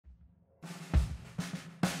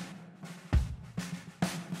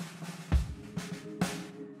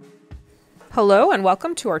Hello and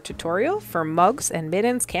welcome to our tutorial for mugs and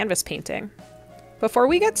mittens canvas painting. Before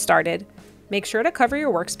we get started, make sure to cover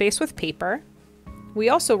your workspace with paper. We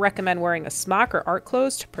also recommend wearing a smock or art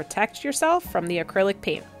clothes to protect yourself from the acrylic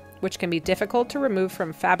paint, which can be difficult to remove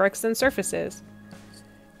from fabrics and surfaces.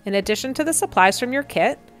 In addition to the supplies from your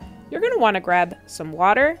kit, you're going to want to grab some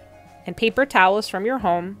water and paper towels from your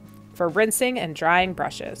home for rinsing and drying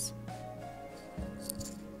brushes.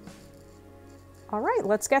 All right,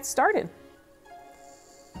 let's get started.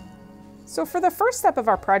 So for the first step of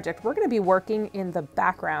our project, we're going to be working in the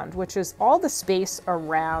background, which is all the space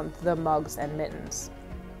around the mugs and mittens.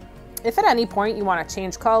 If at any point you want to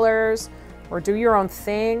change colors or do your own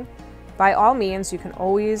thing, by all means, you can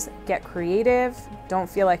always get creative. Don't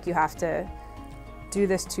feel like you have to do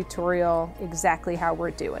this tutorial exactly how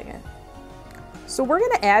we're doing it. So we're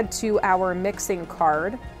going to add to our mixing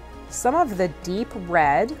card some of the deep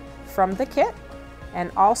red from the kit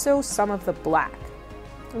and also some of the black.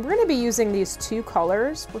 We're going to be using these two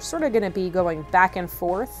colors. We're sort of going to be going back and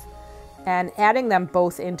forth and adding them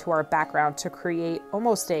both into our background to create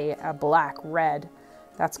almost a black red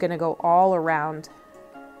that's going to go all around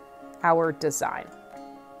our design.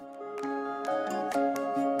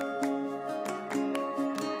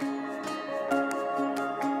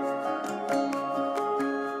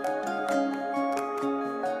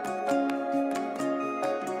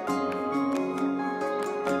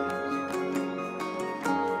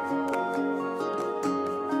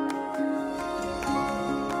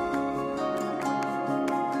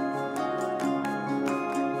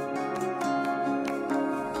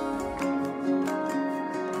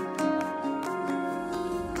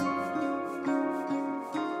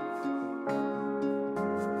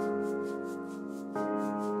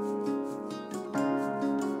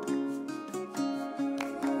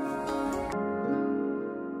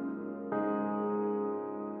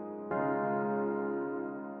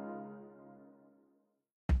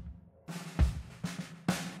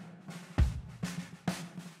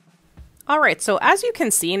 All right, so as you can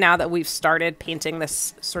see now that we've started painting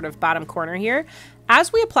this sort of bottom corner here,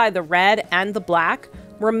 as we apply the red and the black,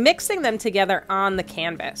 we're mixing them together on the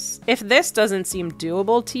canvas. If this doesn't seem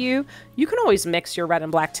doable to you, you can always mix your red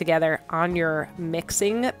and black together on your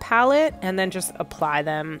mixing palette and then just apply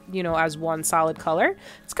them, you know, as one solid color.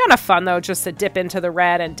 It's kind of fun though, just to dip into the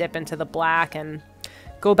red and dip into the black and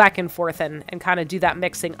go back and forth and kind of do that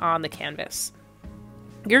mixing on the canvas.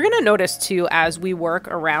 You're going to notice too, as we work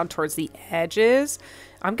around towards the edges,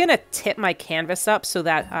 I'm going to tip my canvas up so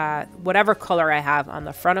that whatever color I have on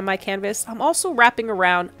the front of my canvas, I'm also wrapping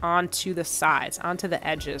around onto the sides, onto the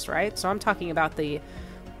edges, right? So I'm talking about the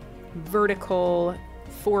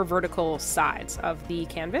four vertical sides of the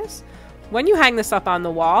canvas. When you hang this up on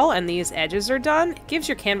the wall and these edges are done, it gives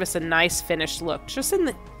your canvas a nice finished look, just in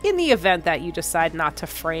the event that you decide not to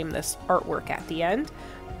frame this artwork at the end.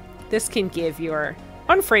 This can give your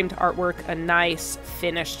unframed artwork a nice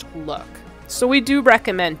finished look. So we do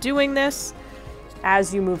recommend doing this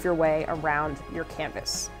as you move your way around your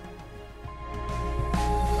canvas.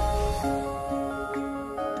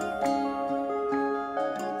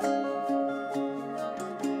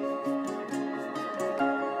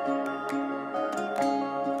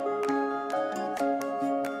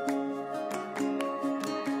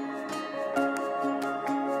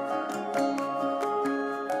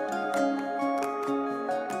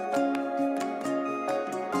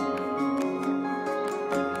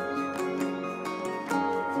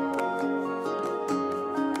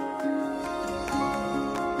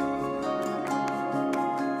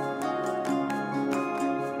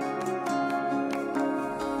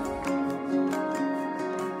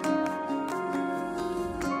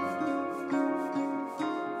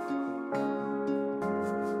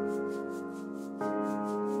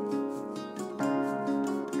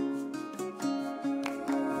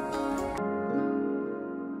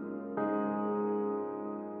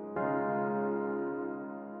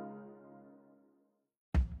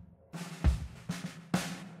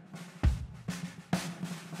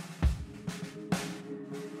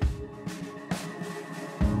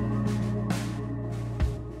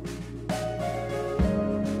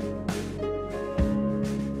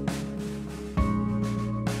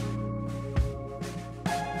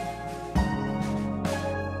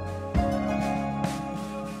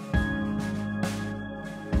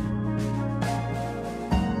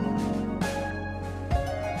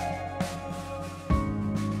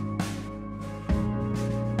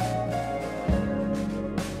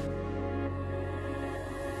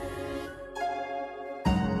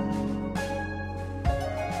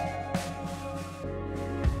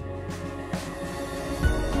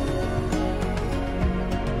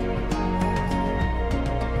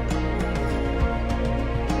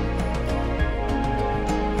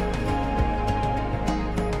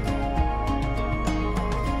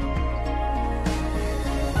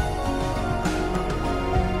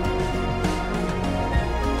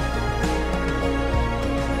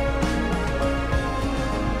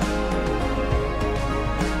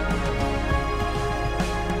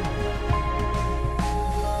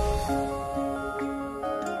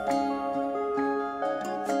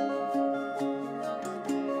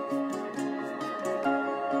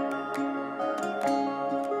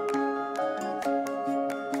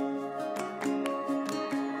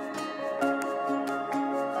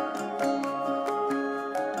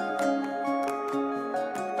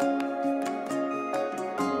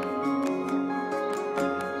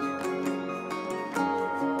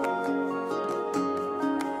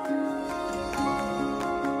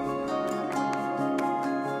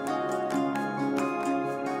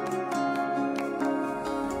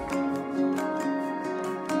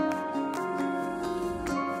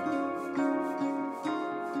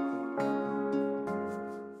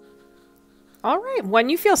 All right, when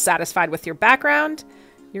you feel satisfied with your background,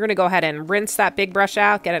 you're going to go ahead and rinse that big brush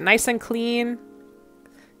out, get it nice and clean.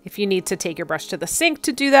 If you need to take your brush to the sink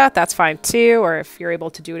to do that, that's fine too. Or if you're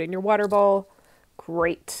able to do it in your water bowl,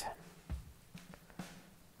 great.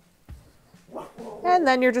 And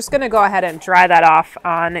then you're just going to go ahead and dry that off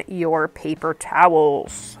on your paper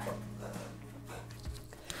towels.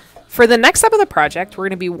 For the next step of the project, we're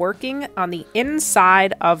going to be working on the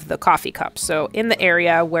inside of the coffee cup. So in the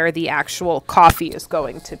area where the actual coffee is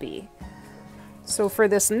going to be. So for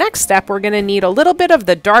this next step, we're going to need a little bit of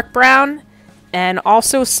the dark brown and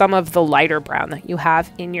also some of the lighter brown that you have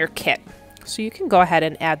in your kit. So you can go ahead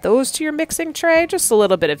and add those to your mixing tray, just a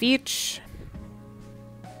little bit of each.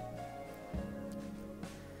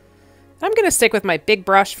 I'm going to stick with my big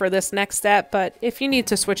brush for this next step, but if you need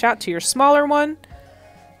to switch out to your smaller one,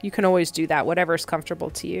 you can always do that, whatever is comfortable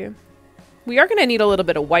to you. We are going to need a little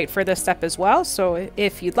bit of white for this step as well, so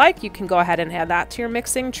if you'd like, you can go ahead and add that to your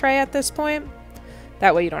mixing tray at this point.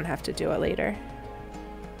 That way you don't have to do it later.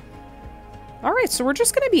 All right, so we're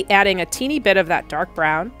just going to be adding a teeny bit of that dark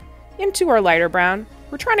brown into our lighter brown.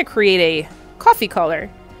 We're trying to create a coffee color.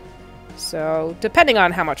 So depending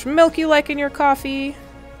on how much milk you like in your coffee,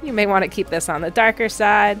 you may want to keep this on the darker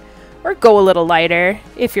side or go a little lighter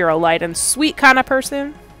if you're a light and sweet kind of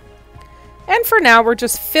person. And for now, we're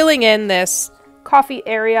just filling in this coffee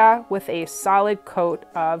area with a solid coat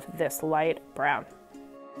of this light brown.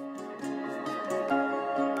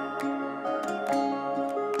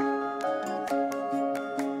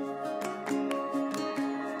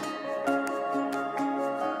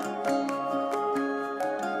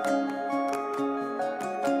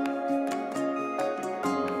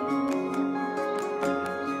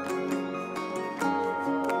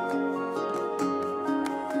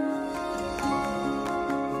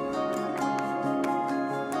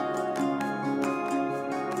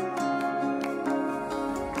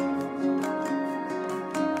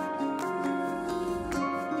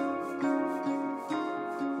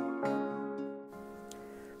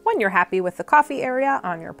 When you're happy with the coffee area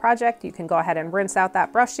on your project, you can go ahead and rinse out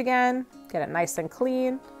that brush again, get it nice and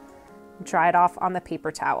clean, and dry it off on the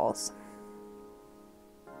paper towels.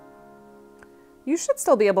 You should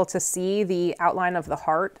still be able to see the outline of the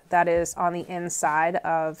heart that is on the inside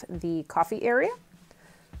of the coffee area.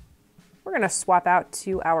 We're going to swap out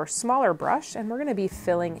to our smaller brush and we're going to be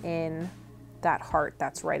filling in that heart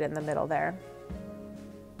that's right in the middle there.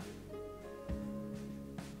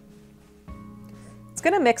 It's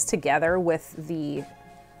going to mix together with the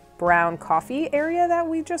brown coffee area that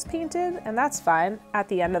we just painted, and that's fine. At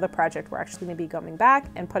the end of the project, we're actually going to be coming back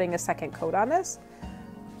and putting a second coat on this.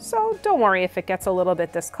 So don't worry if it gets a little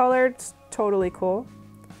bit discolored, it's totally cool.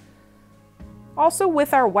 Also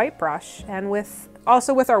with our white brush and with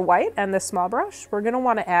our white and the small brush, we're going to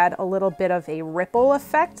want to add a little bit of a ripple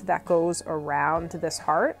effect that goes around this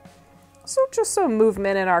heart. So just some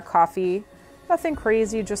movement in our coffee. Nothing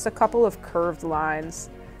crazy, just a couple of curved lines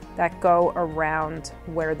that go around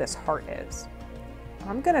where this heart is.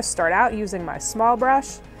 I'm going to start out using my small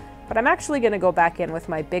brush, but I'm actually going to go back in with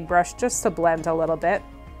my big brush just to blend a little bit.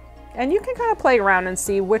 And you can kind of play around and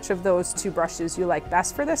see which of those two brushes you like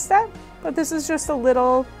best for this step, but this is just a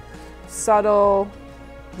little subtle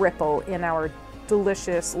ripple in our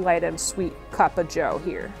delicious light and sweet cup of joe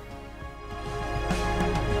here.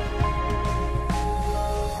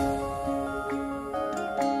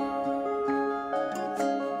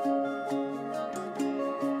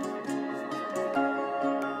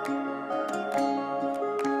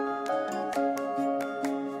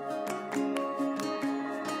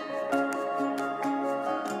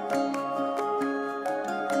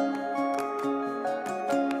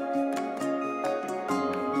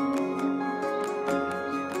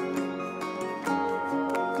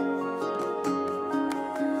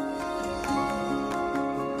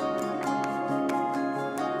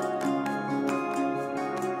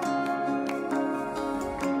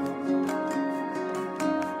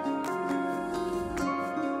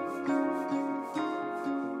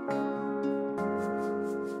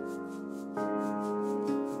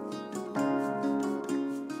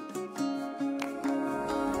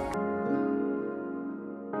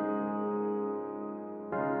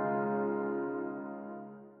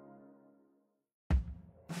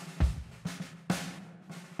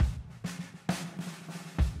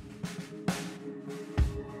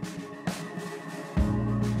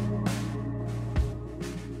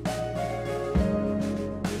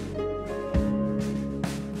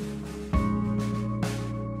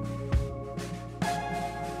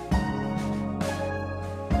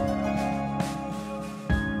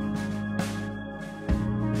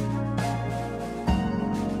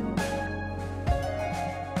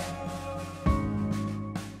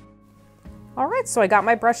 right, so I got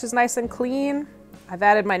my brushes nice and clean. I've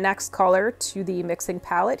added my next color to the mixing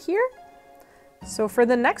palette here. So for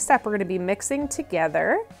the next step, we're going to be mixing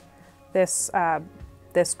together this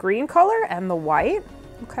green color and the white,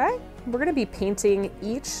 okay? We're going to be painting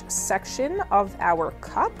each section of our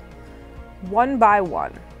cup one by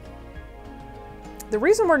one. The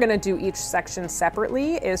reason we're going to do each section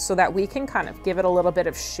separately is so that we can kind of give it a little bit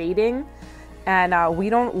of shading and we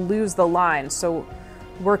don't lose the line. So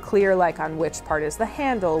we're clear like on which part is the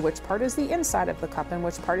handle, which part is the inside of the cup, and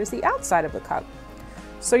which part is the outside of the cup.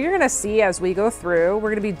 So you're gonna see as we go through,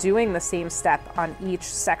 we're gonna be doing the same step on each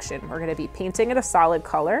section. We're gonna be painting it a solid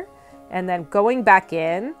color and then going back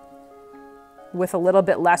in with a little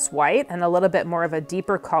bit less white and a little bit more of a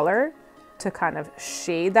deeper color to kind of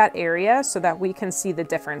shade that area so that we can see the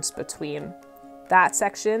difference between that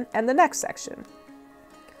section and the next section.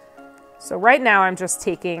 So right now I'm just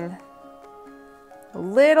taking a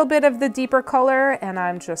little bit of the deeper color and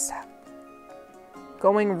I'm just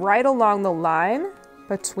going right along the line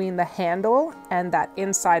between the handle and that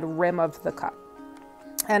inside rim of the cup.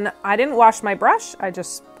 And I didn't wash my brush, I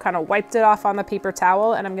just kind of wiped it off on the paper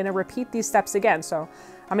towel, and I'm going to repeat these steps again. So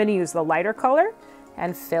I'm going to use the lighter color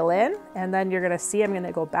and fill in, and then you're going to see I'm going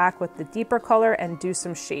to go back with the deeper color and do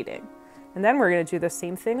some shading. And then we're going to do the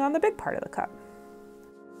same thing on the big part of the cup.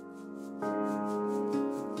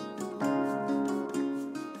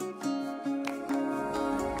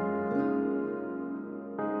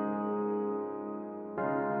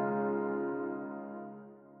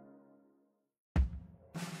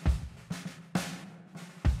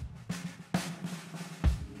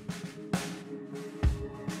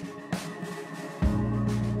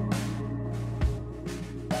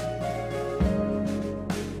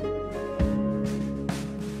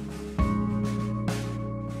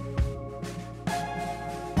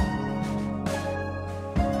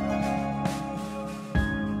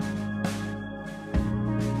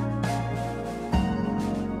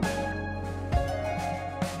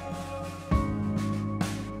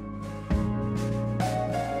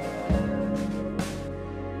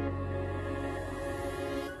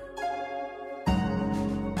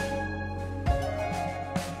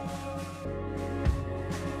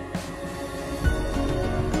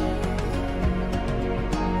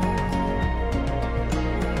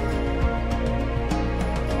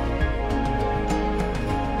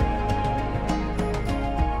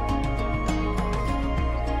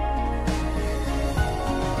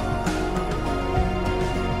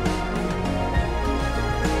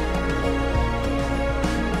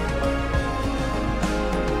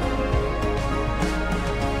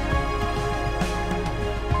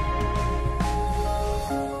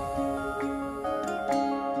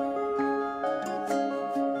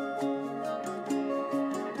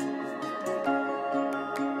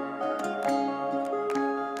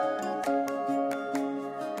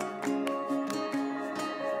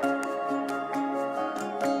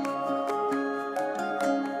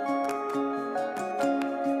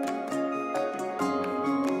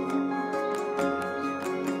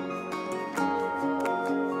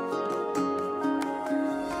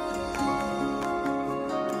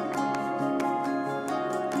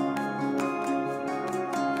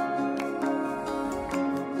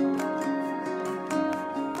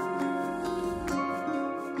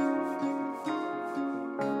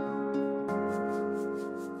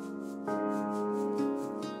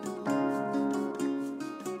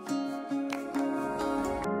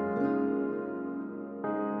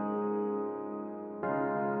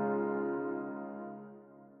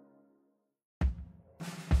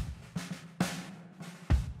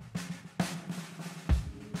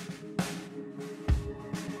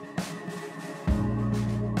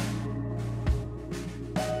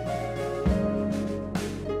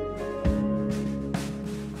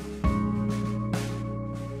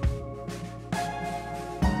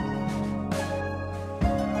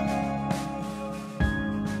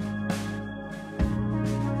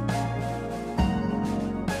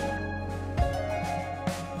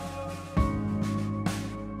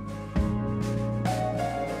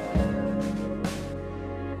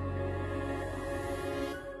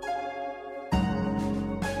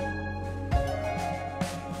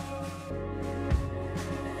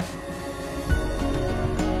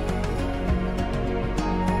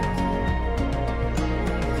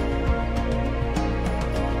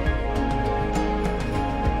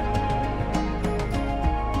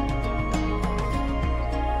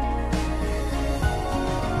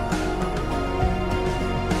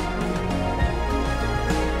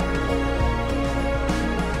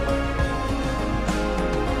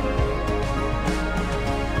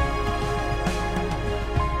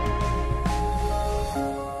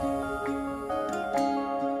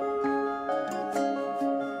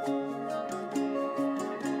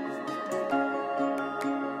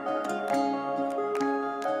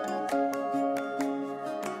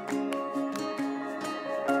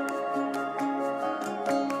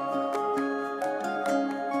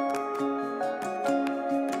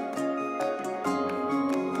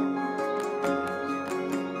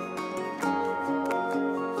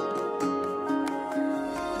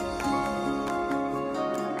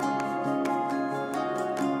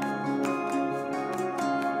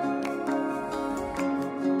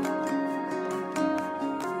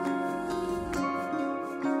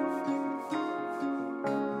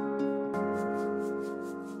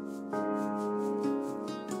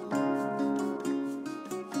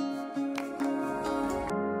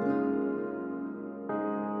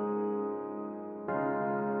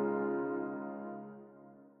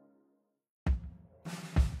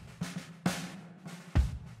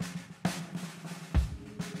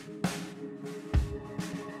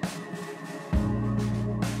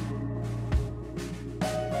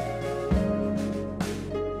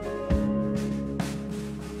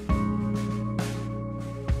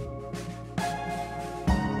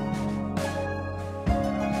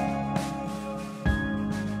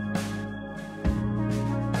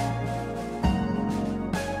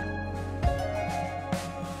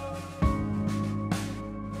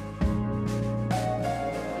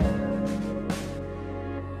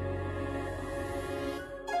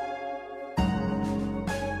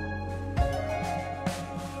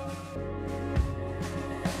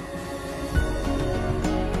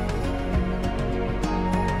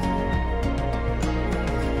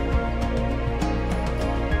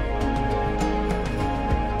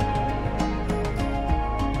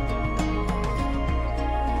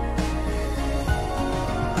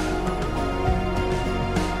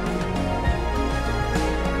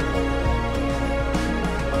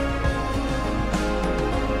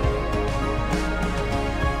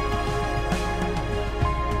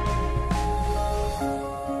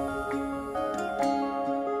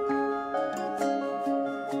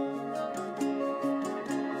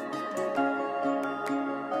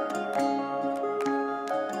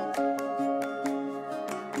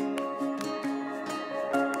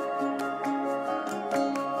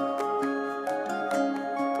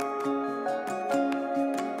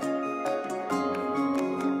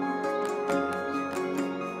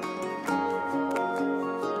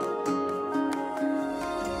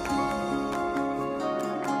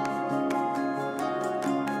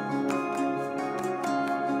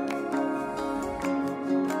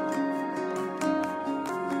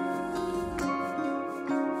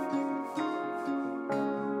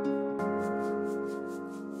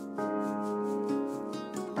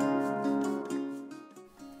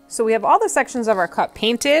 So we have all the sections of our cup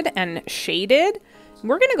painted and shaded.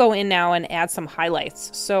 We're going to go in now and add some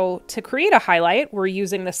highlights. So to create a highlight, we're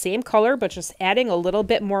using the same color, but just adding a little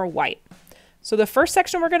bit more white. So the first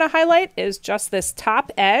section we're going to highlight is just this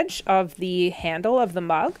top edge of the handle of the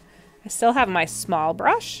mug. I still have my small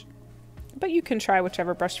brush, but you can try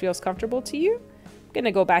whichever brush feels comfortable to you. I'm going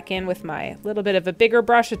to go back in with my little bit of a bigger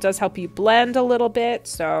brush. It does help you blend a little bit,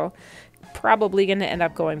 so probably going to end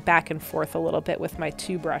up going back and forth a little bit with my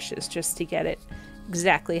two brushes just to get it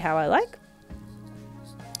exactly how I like.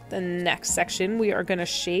 The next section we are going to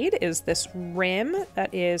shade is this rim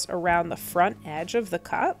that is around the front edge of the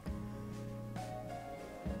cup.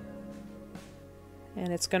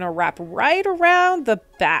 And it's going to wrap right around the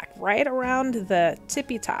back, right around the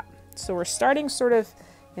tippy top. So we're starting sort of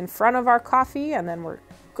in front of our coffee, and then we're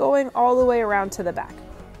going all the way around to the back.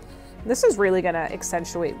 This is really going to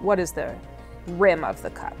accentuate what is the rim of the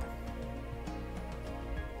cup.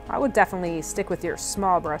 I would definitely stick with your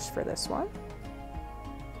small brush for this one.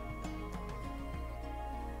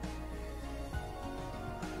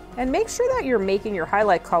 And make sure that you're making your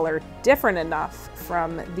highlight color different enough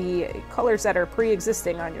from the colors that are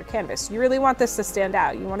pre-existing on your canvas. You really want this to stand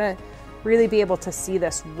out. You want to really be able to see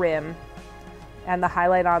this rim and the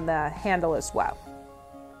highlight on the handle as well.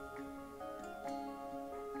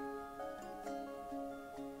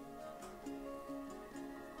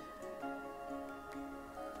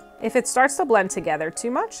 If it starts to blend together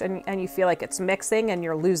too much and you feel like it's mixing and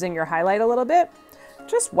you're losing your highlight a little bit,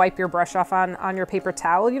 just wipe your brush off on your paper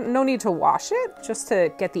towel. No need to wash it, just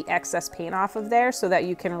to get the excess paint off of there so that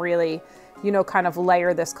you can really, kind of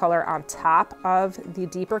layer this color on top of the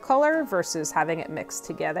deeper color versus having it mixed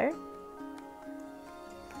together.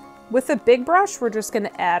 With a big brush, we're just going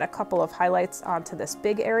to add a couple of highlights onto this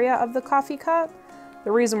big area of the coffee cup.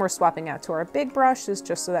 The reason we're swapping out to our big brush is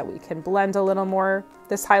just so that we can blend a little more.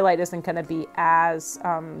 This highlight isn't going to be as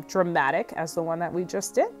dramatic as the one that we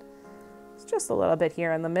just did. It's just a little bit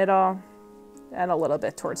here in the middle and a little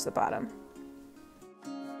bit towards the bottom.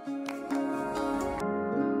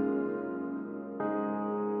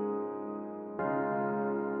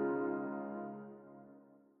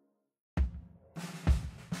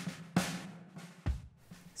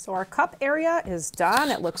 So our cup area is done.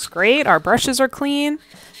 It looks great. Our brushes are clean,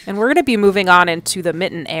 and we're going to be moving on into the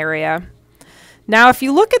mitten area. Now, if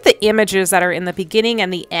you look at the images that are in the beginning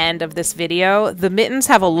and the end of this video, the mittens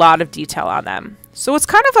have a lot of detail on them. So it's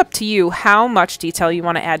kind of up to you how much detail you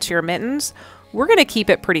want to add to your mittens. We're going to keep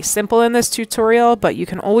it pretty simple in this tutorial, but you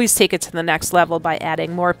can always take it to the next level by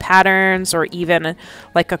adding more patterns, or even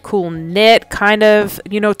like a cool knit kind of,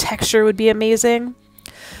 texture would be amazing.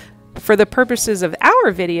 For the purposes of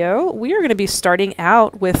our video, we are going to be starting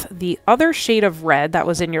out with the other shade of red that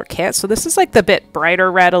was in your kit. So this is like the bit brighter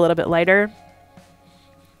red, a little bit lighter.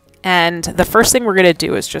 And the first thing we're going to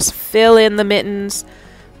do is just fill in the mittens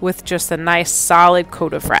with just a nice solid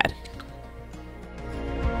coat of red.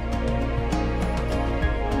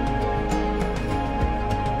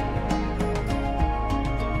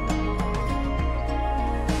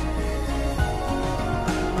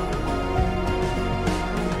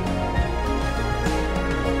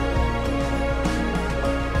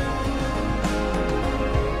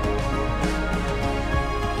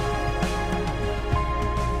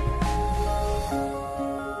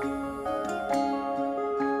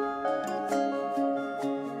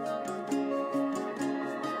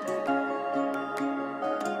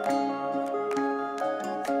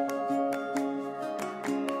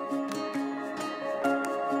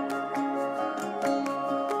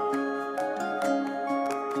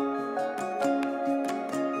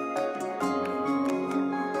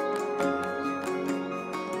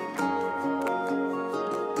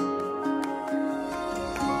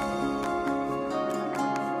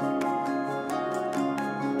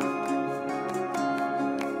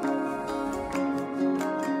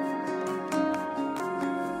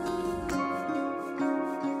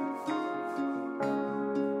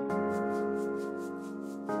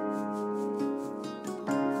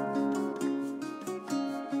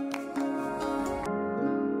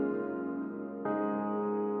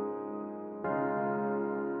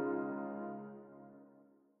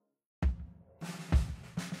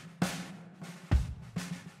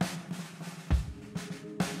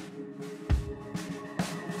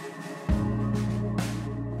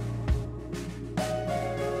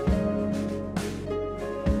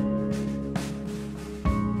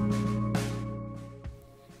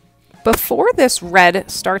 Before this red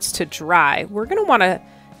starts to dry, we're going to want to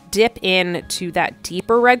dip into that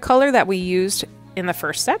deeper red color that we used in the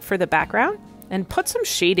first step for the background and put some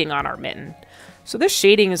shading on our mitten. So this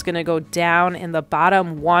shading is going to go down in the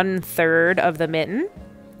bottom 1/3 of the mitten.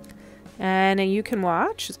 And you can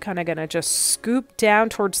watch, it's kind of going to just scoop down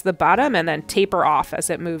towards the bottom and then taper off as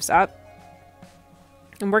it moves up.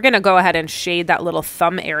 And we're going to go ahead and shade that little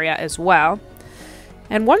thumb area as well.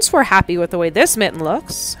 And once we're happy with the way this mitten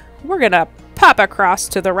looks, we're going to pop across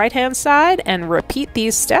to the right-hand side and repeat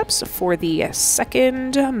these steps for the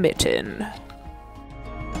second mitten.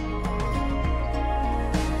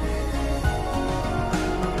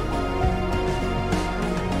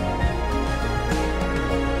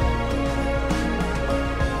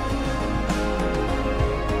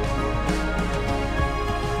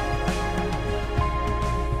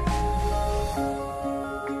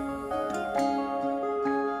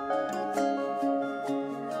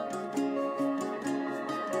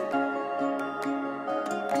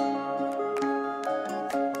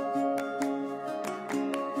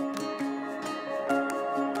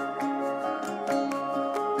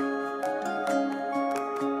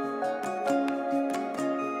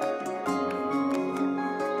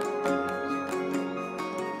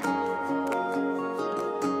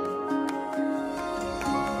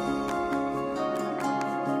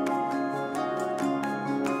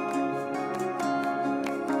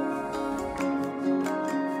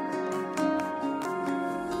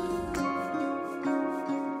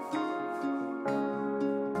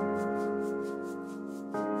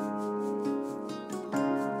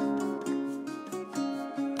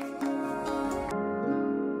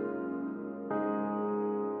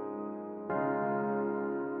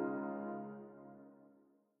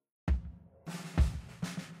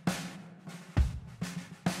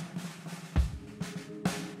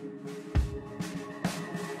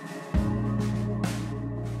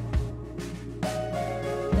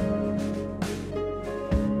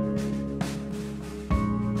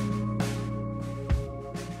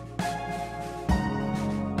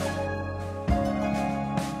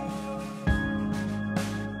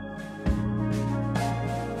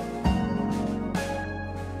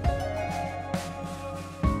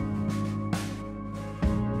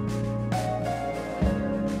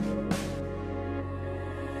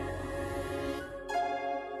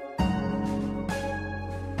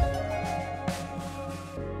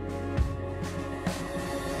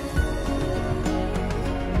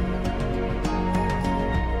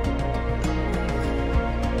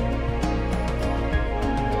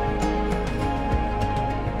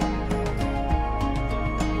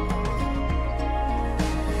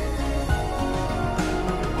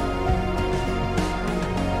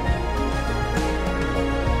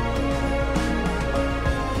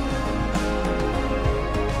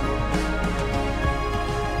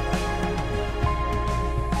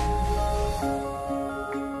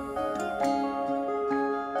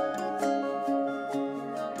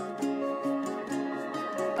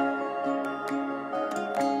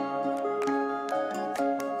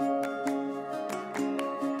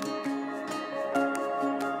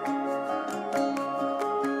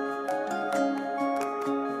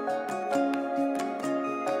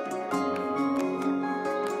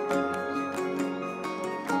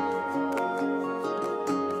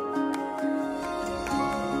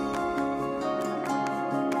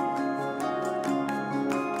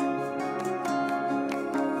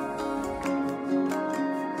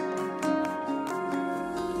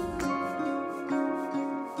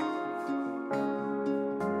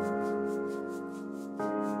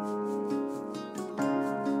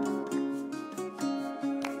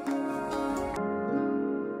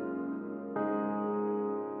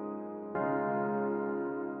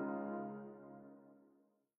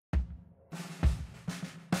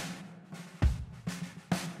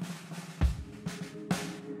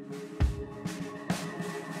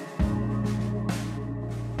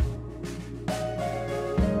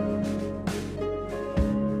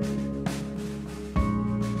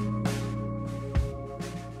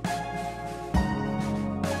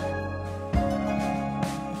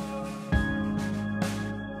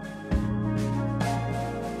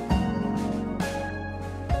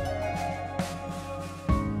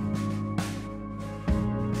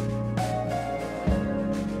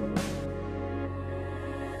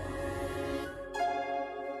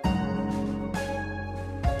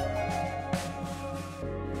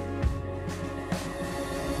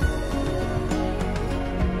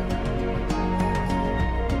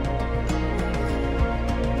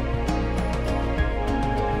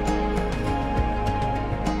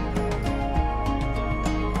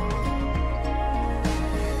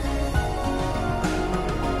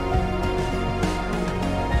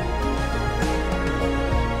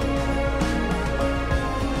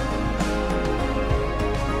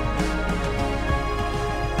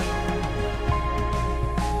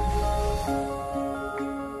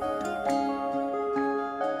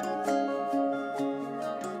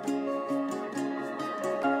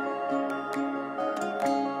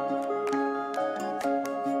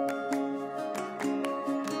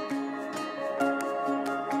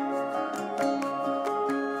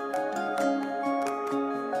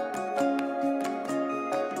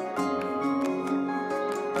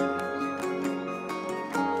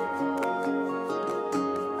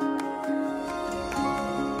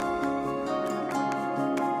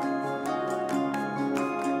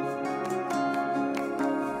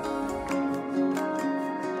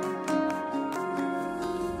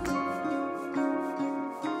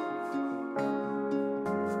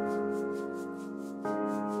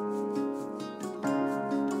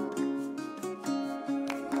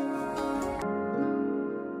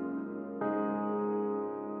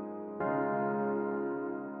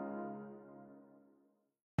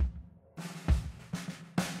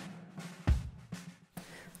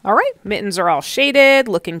 All right, mittens are all shaded,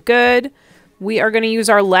 looking good. We are going to use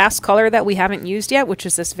our last color that we haven't used yet, which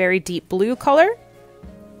is this very deep blue color.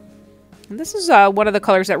 And this is one of the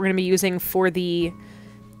colors that we're going to be using for the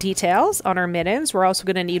details on our mittens. We're also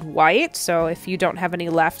going to need white, so if you don't have any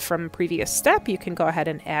left from previous step, you can go ahead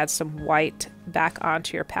and add some white back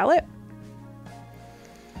onto your palette.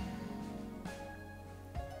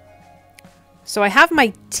 So I have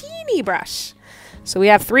my teeny brush. So we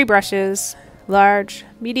have 3 brushes, large,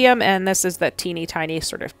 medium, and this is the teeny tiny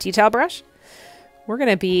sort of detail brush. We're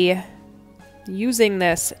going to be using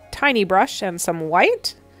this tiny brush and some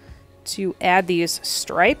white to add these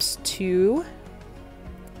stripes to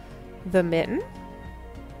the mitten.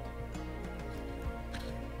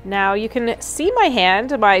 Now you can see my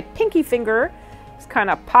hand, my pinky finger is kind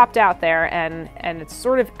of popped out there, and it's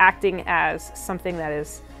sort of acting as something that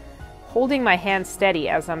is holding my hand steady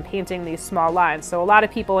as I'm painting these small lines. So a lot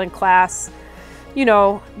of people in class, you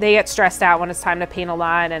know, they get stressed out when it's time to paint a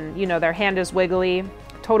line and, you know, their hand is wiggly.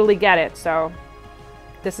 Totally get it. So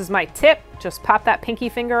this is my tip. Just pop that pinky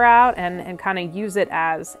finger out and kind of use it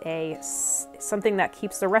as something that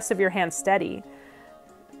keeps the rest of your hand steady.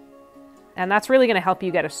 And that's really going to help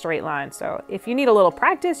you get a straight line. So if you need a little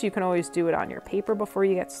practice, you can always do it on your paper before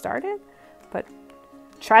you get started. But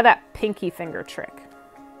try that pinky finger trick.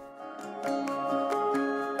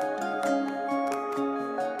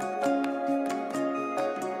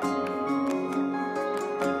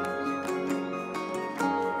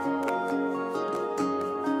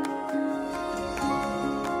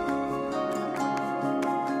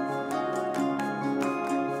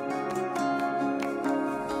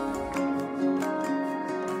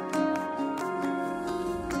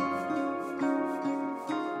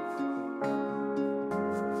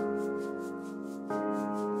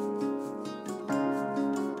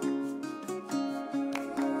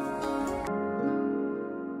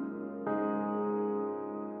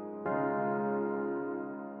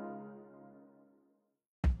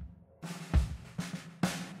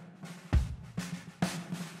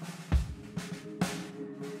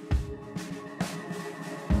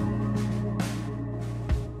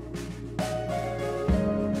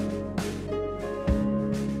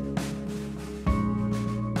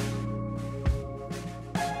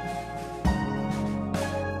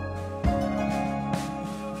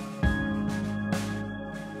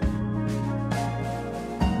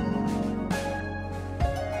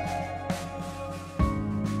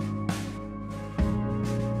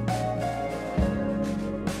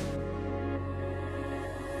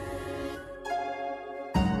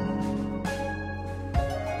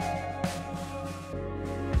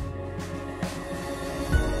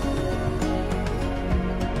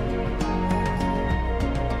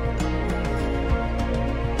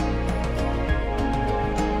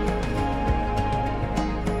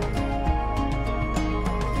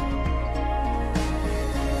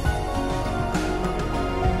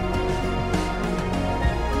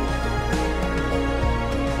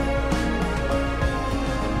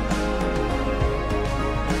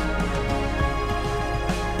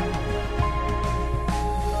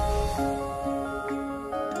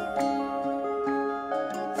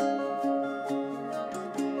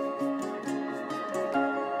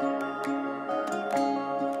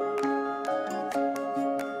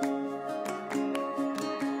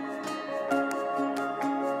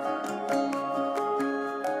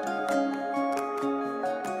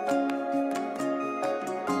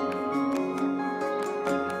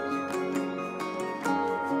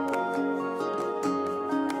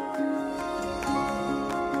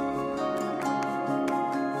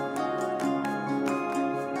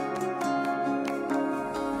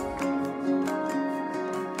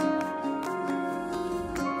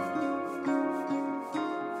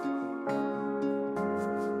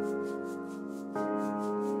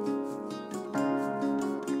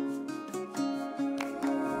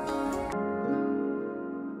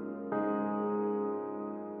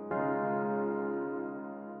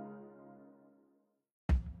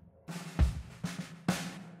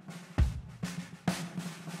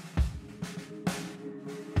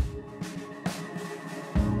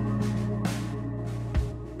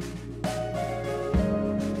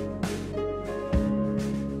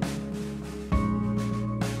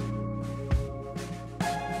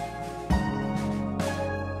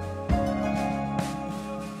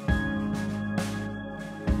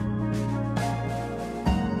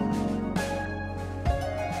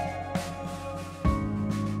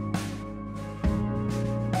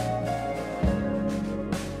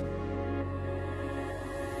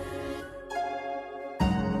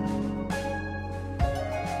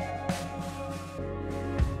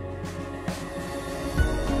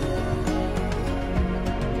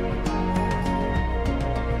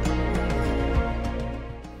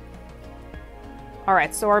 All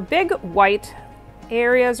right, so our big white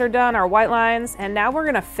areas are done, our white lines, and now we're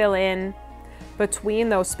gonna fill in between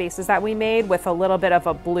those spaces that we made with a little bit of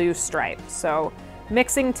a blue stripe. So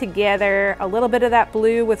mixing together a little bit of that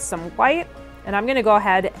blue with some white, and I'm gonna go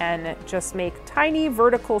ahead and just make tiny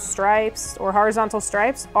vertical stripes or horizontal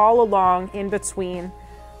stripes all along in between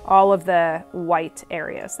all of the white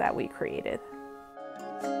areas that we created.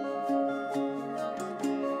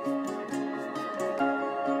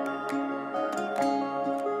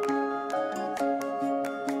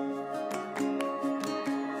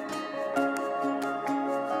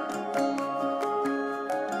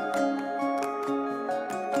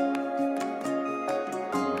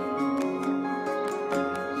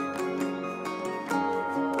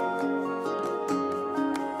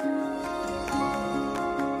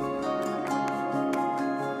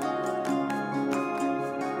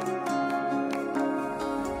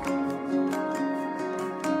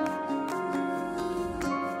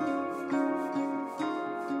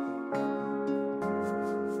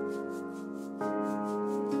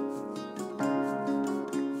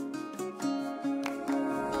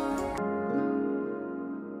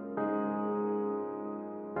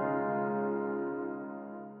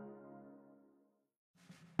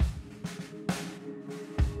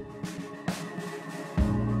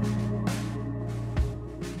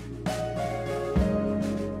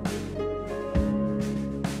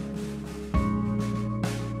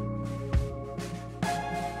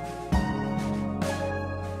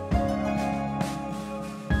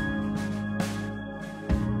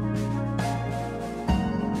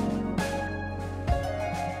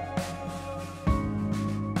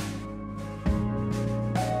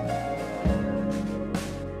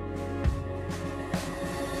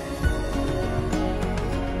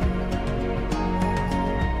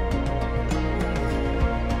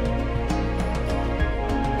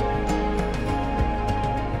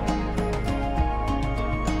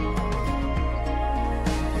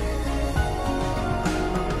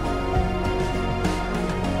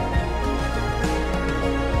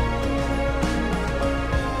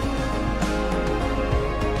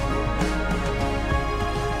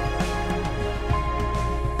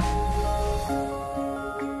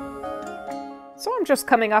 So I'm just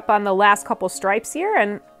coming up on the last couple stripes here,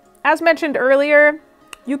 and as mentioned earlier,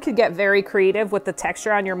 you could get very creative with the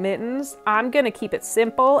texture on your mittens. I'm gonna keep it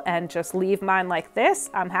simple and just leave mine like this.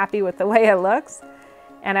 I'm happy with the way it looks.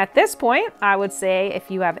 And at this point, I would say if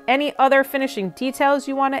you have any other finishing details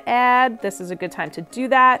you want to add, this is a good time to do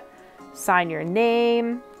that. Sign your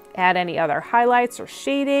name, add any other highlights or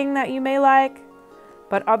shading that you may like.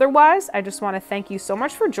 But otherwise, I just want to thank you so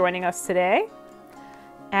much for joining us today.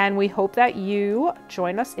 And we hope that you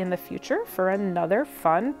join us in the future for another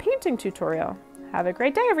fun painting tutorial. Have a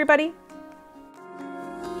great day, everybody.